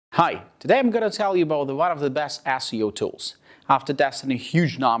Hi, today I'm going to tell you about one of the best SEO tools. After testing a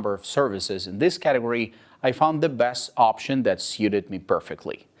huge number of services in this category, I found the best option that suited me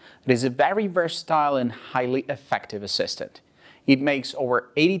perfectly. It is a very versatile and highly effective assistant. It makes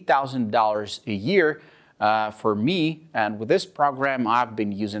over $80,000 a year for me, and with this program I've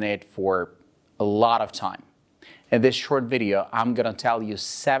been using it for a lot of time. In this short video, I'm going to tell you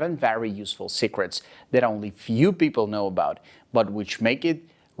 7 very useful secrets that only few people know about, but which make it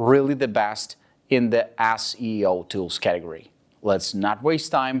really the best in the SEO tools category. Let's not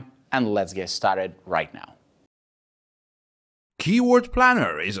waste time and let's get started right now. Keyword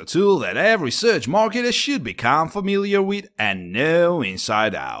Planner is a tool that every search marketer should become familiar with and know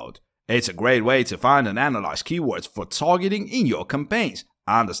inside out. It's a great way to find and analyze keywords for targeting in your campaigns,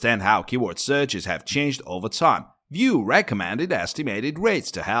 understand how keyword searches have changed over time, view recommended estimated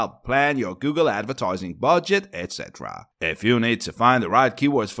rates to help plan your Google advertising budget, etc. If you need to find the right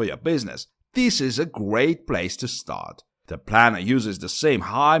keywords for your business, this is a great place to start. The planner uses the same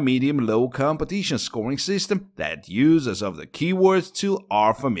high, medium, low competition scoring system that users of the keywords tool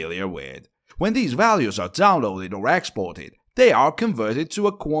are familiar with. When these values are downloaded or exported, they are converted to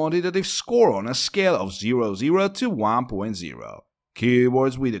a quantitative score on a scale of 0, 0 to 1.0.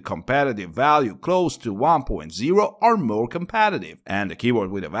 Keywords with a competitive value close to 1.0 are more competitive, and the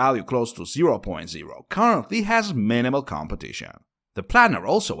keyword with a value close to 0.0 currently has minimal competition. The planner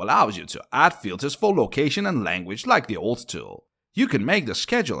also allows you to add filters for location and language like the old tool. You can make the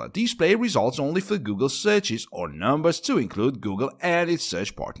scheduler display results only for Google searches or numbers to include Google and its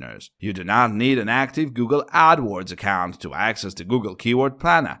search partners. You do not need an active Google AdWords account to access the Google Keyword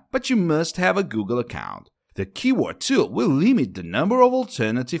Planner, but you must have a Google account. The keyword tool will limit the number of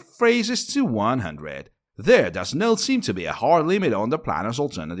alternative phrases to 100. There does not seem to be a hard limit on the planner's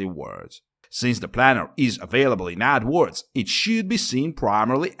alternative words. Since the planner is available in AdWords, it should be seen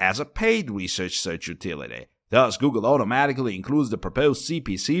primarily as a paid research search utility. Thus, Google automatically includes the proposed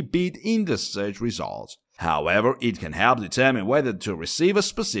CPC bid in the search results. However, it can help determine whether to receive a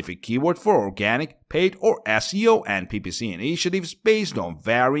specific keyword for organic, paid, or SEO and PPC initiatives based on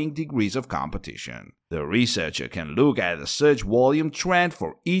varying degrees of competition. The researcher can look at the search volume trend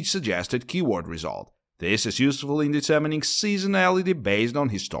for each suggested keyword result. This is useful in determining seasonality based on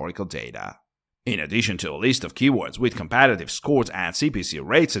historical data. In addition to a list of keywords with competitive scores and CPC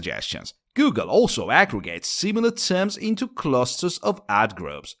rate suggestions, Google also aggregates similar terms into clusters of ad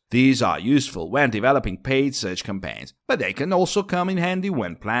groups. These are useful when developing paid search campaigns, but they can also come in handy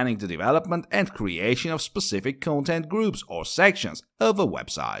when planning the development and creation of specific content groups or sections of a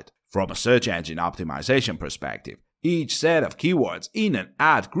website. From a search engine optimization perspective, each set of keywords in an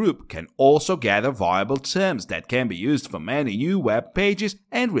ad group can also gather viable terms that can be used for many new web pages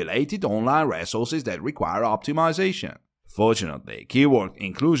and related online resources that require optimization. Fortunately, keyword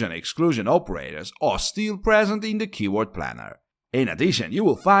inclusion-exclusion operators are still present in the Keyword Planner. In addition, you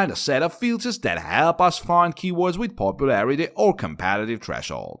will find a set of filters that help us find keywords with popularity or competitive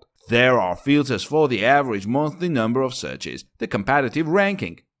threshold. There are filters for the average monthly number of searches, the competitive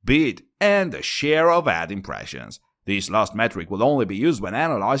ranking, bid, and the share of ad impressions. This last metric will only be used when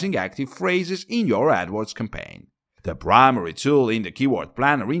analyzing active phrases in your AdWords campaign. The primary tool in the Keyword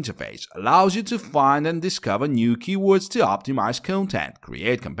Planner interface allows you to find and discover new keywords to optimize content,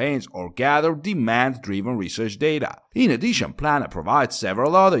 create campaigns, or gather demand-driven research data. In addition, Planner provides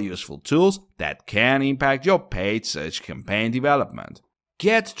several other useful tools that can impact your paid search campaign development.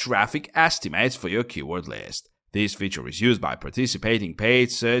 Get traffic estimates for your keyword list. This feature is used by participating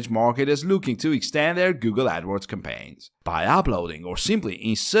paid search marketers looking to extend their Google AdWords campaigns. By uploading or simply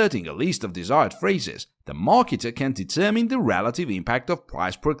inserting a list of desired phrases, the marketer can determine the relative impact of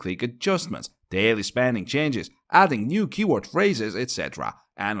price per click adjustments, daily spending changes, adding new keyword phrases, etc.,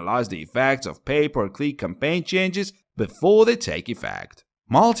 analyze the effects of pay per click campaign changes before they take effect.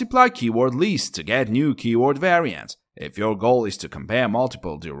 Multiply keyword lists to get new keyword variants. If your goal is to compare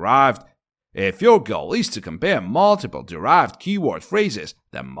multiple derived keyword phrases,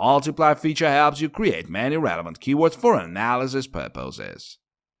 the Multiply feature helps you create many relevant keywords for analysis purposes.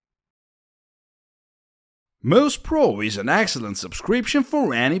 Most Pro is an excellent subscription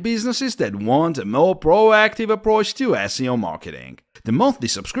for any businesses that want a more proactive approach to SEO marketing. The monthly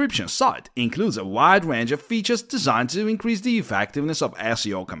subscription site includes a wide range of features designed to increase the effectiveness of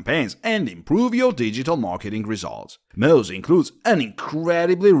SEO campaigns and improve your digital marketing results. Moz includes an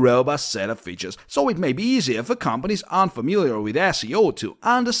incredibly robust set of features, so it may be easier for companies unfamiliar with SEO to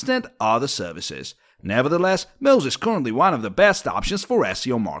understand other services. Nevertheless, Moz is currently one of the best options for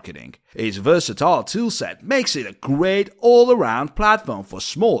SEO marketing. Its versatile toolset makes it a great all-around platform for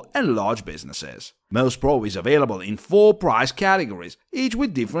small and large businesses. Moz Pro is available in 4 price categories, each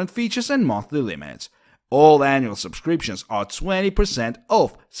with different features and monthly limits. All annual subscriptions are 20%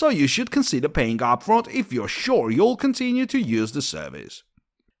 off, so you should consider paying upfront if you're sure you'll continue to use the service.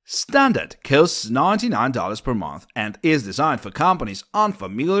 Standard costs $99 per month and is designed for companies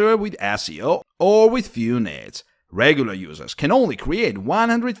unfamiliar with SEO or with few needs. Regular users can only create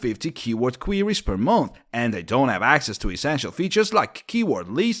 150 keyword queries per month, and they don't have access to essential features like keyword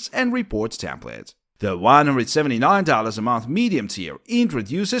lists and reports templates. The $179 a month medium tier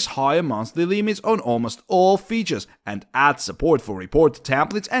introduces higher monthly limits on almost all features and adds support for report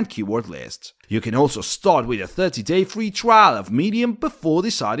templates and keyword lists. You can also start with a 30-day free trial of Medium before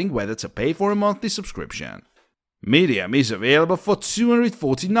deciding whether to pay for a monthly subscription. Medium is available for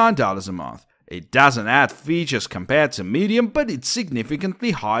 $249 a month. It doesn't add features compared to Medium, but it's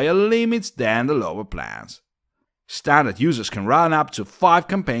significantly higher limits than the lower plans. Standard users can run up to 5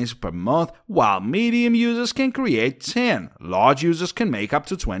 campaigns per month, while medium users can create 10. Large users can make up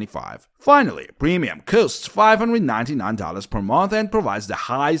to 25. Finally, Premium costs $599 per month and provides the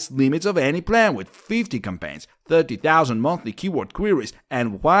highest limits of any plan with 50 campaigns, 30,000 monthly keyword queries,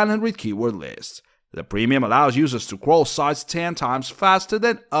 and 100 keyword lists. The Premium allows users to crawl sites 10 times faster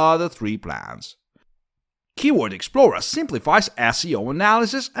than other 3 plans. Keyword Explorer simplifies SEO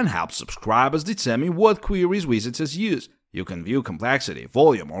analysis and helps subscribers determine what queries visitors use. You can view complexity,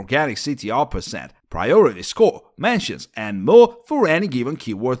 volume, organic CTR percent, priority score, mentions, and more for any given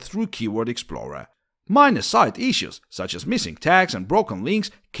keyword through Keyword Explorer. Minor site issues, such as missing tags and broken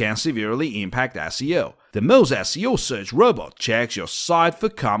links, can severely impact SEO. The Moz SEO search robot checks your site for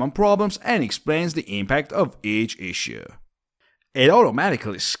common problems and explains the impact of each issue. It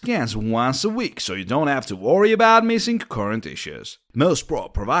automatically scans once a week, so you don't have to worry about missing current issues. Moz Pro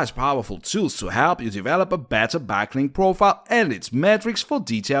provides powerful tools to help you develop a better backlink profile and its metrics for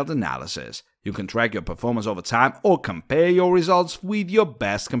detailed analysis. You can track your performance over time or compare your results with your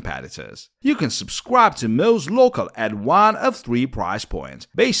best competitors. You can subscribe to Moz Local at one of 3 price points: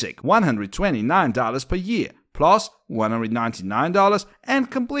 Basic $129 per year, Plus $199, and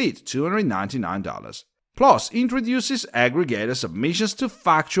Complete $299. Plus introduces aggregator submissions to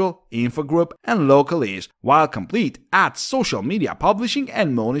Factual, Infogroup, and Localese, while Complete adds social media publishing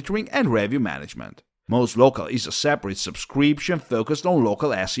and monitoring and review management. Moz Local is a separate subscription focused on local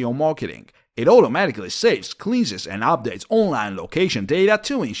SEO marketing. It automatically saves, cleanses, and updates online location data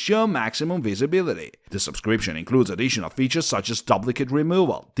to ensure maximum visibility. The subscription includes additional features such as duplicate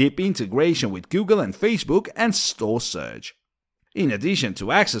removal, deep integration with Google and Facebook, and store search. In addition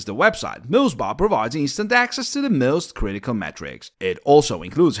to access the website, Mozbar provides instant access to the most critical metrics. It also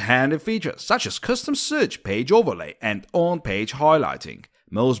includes handy features such as custom search, page overlay, and on-page highlighting.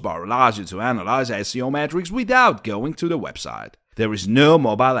 Mozbar allows you to analyze SEO metrics without going to the website. There is no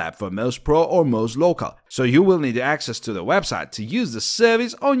mobile app for Moz Pro or Moz Local, so you will need access to the website to use the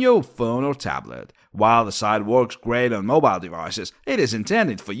service on your phone or tablet. While the site works great on mobile devices, it is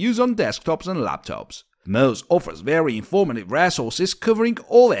intended for use on desktops and laptops. Moz offers very informative resources covering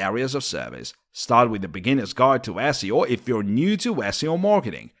all areas of service. Start with the Beginner's Guide to SEO if you're new to SEO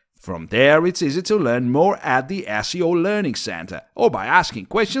marketing. From there, it's easy to learn more at the SEO Learning Center or by asking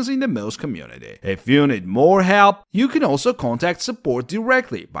questions in the Moz community. If you need more help, you can also contact support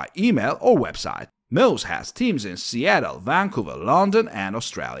directly by email or website. Moz has teams in Seattle, Vancouver, London, and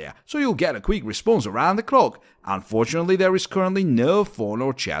Australia, so you'll get a quick response around the clock. Unfortunately, there is currently no phone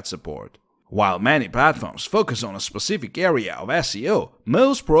or chat support. While many platforms focus on a specific area of SEO,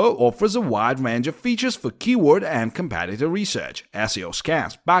 Moz Pro offers a wide range of features for keyword and competitor research, SEO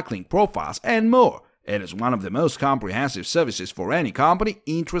scans, backlink profiles, and more. It is one of the most comprehensive services for any company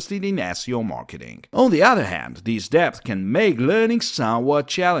interested in SEO marketing. On the other hand, this depth can make learning somewhat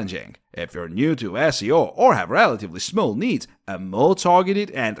challenging. If you're new to SEO or have relatively small needs, a more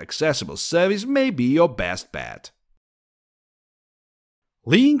targeted and accessible service may be your best bet.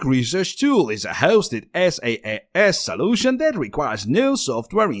 Link Research Tool is a hosted SaaS solution that requires no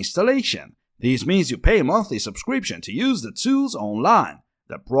software installation. This means you pay a monthly subscription to use the tools online.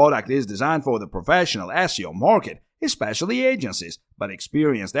 The product is designed for the professional SEO market, especially agencies, but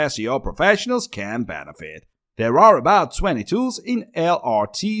experienced SEO professionals can benefit. There are about 20 tools in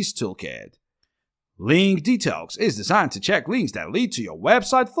LRT's toolkit. Link Detox is designed to check links that lead to your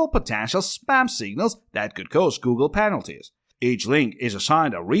website for potential spam signals that could cause Google penalties. Each link is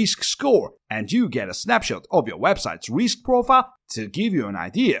assigned a risk score, and you get a snapshot of your website's risk profile to give you an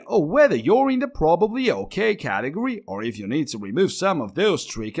idea of whether you're in the probably okay category or if you need to remove some of those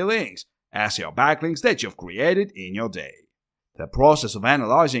tricky links, SEO backlinks that you've created in your day. The process of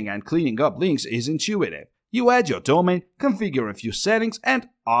analyzing and cleaning up links is intuitive. You add your domain, configure a few settings, and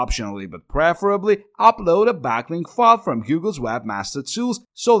optionally but preferably upload a backlink file from Google's Webmaster Tools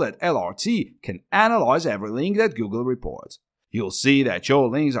so that LRT can analyze every link that Google reports. You'll see that your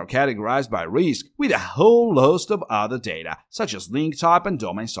links are categorized by risk with a whole host of other data, such as link type and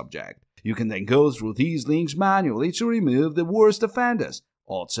domain subject. You can then go through these links manually to remove the worst offenders.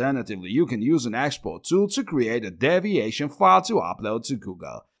 Alternatively, you can use an export tool to create a deviation file to upload to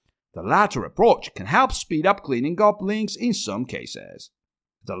Google. The latter approach can help speed up cleaning up links in some cases.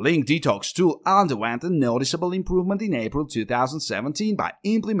 The Link Detox tool underwent a noticeable improvement in April 2017 by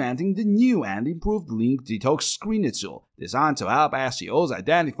implementing the new and improved Link Detox Screener tool, designed to help SEOs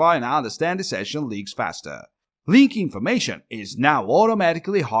identify and understand essential links faster. Link information is now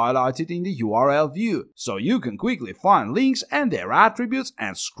automatically highlighted in the URL view, so you can quickly find links and their attributes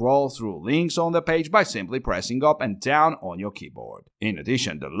and scroll through links on the page by simply pressing up and down on your keyboard. In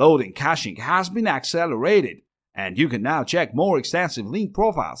addition, the loading caching has been accelerated, and you can now check more extensive link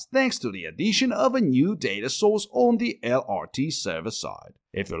profiles thanks to the addition of a new data source on the LRT server side.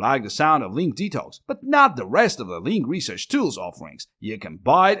 If you like the sound of Link Detox, but not the rest of the Link Research Tools offerings, you can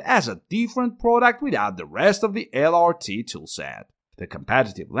buy it as a different product without the rest of the LRT toolset. The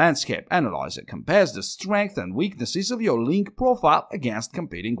Competitive Landscape Analyzer compares the strengths and weaknesses of your link profile against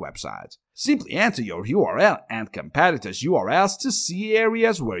competing websites. Simply enter your URL and competitors' URLs to see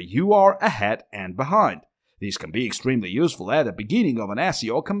areas where you are ahead and behind. This can be extremely useful at the beginning of an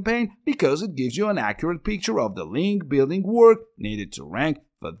SEO campaign because it gives you an accurate picture of the link building work needed to rank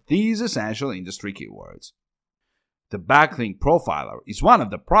for these essential industry keywords. The Backlink Profiler is one of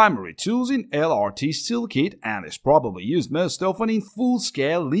the primary tools in LRT's toolkit and is probably used most often in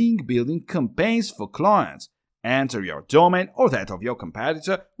full-scale link building campaigns for clients. Enter your domain or that of your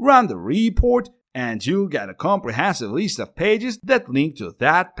competitor, run the report, and you'll get a comprehensive list of pages that link to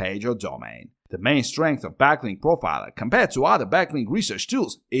that page or domain. The main strength of Backlink Profiler compared to other backlink research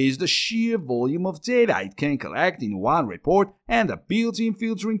tools is the sheer volume of data it can collect in one report and the built-in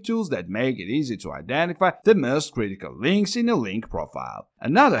filtering tools that make it easy to identify the most critical links in a link profile.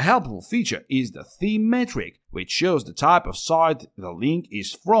 Another helpful feature is the theme metric, which shows the type of site the link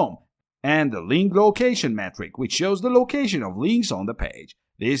is from, and the link location metric, which shows the location of links on the page.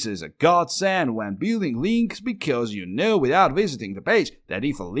 This is a godsend when building links because you know without visiting the page that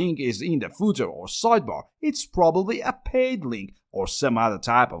if a link is in the footer or sidebar, it's probably a paid link or some other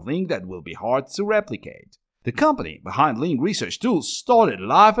type of link that will be hard to replicate. The company behind Link Research Tools started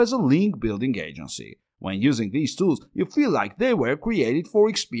life as a link building agency. When using these tools, you feel like they were created for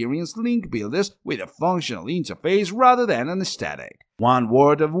experienced link builders with a functional interface rather than an aesthetic. One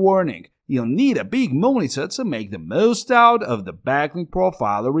word of warning: you'll need a big monitor to make the most out of the Backlink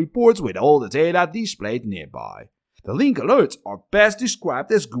Profiler reports with all the data displayed nearby. The link alerts are best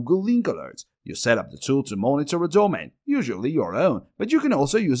described as Google Link Alerts. You set up the tool to monitor a domain, usually your own, but you can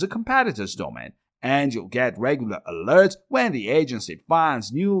also use a competitor's domain, and you'll get regular alerts when the agency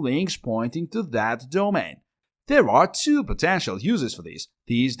finds new links pointing to that domain. There are two potential uses for this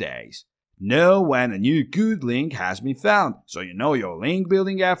these days. Know when a new good link has been found, so you know your link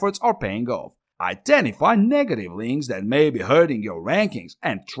building efforts are paying off. Identify negative links that may be hurting your rankings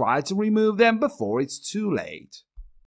and try to remove them before it's too late.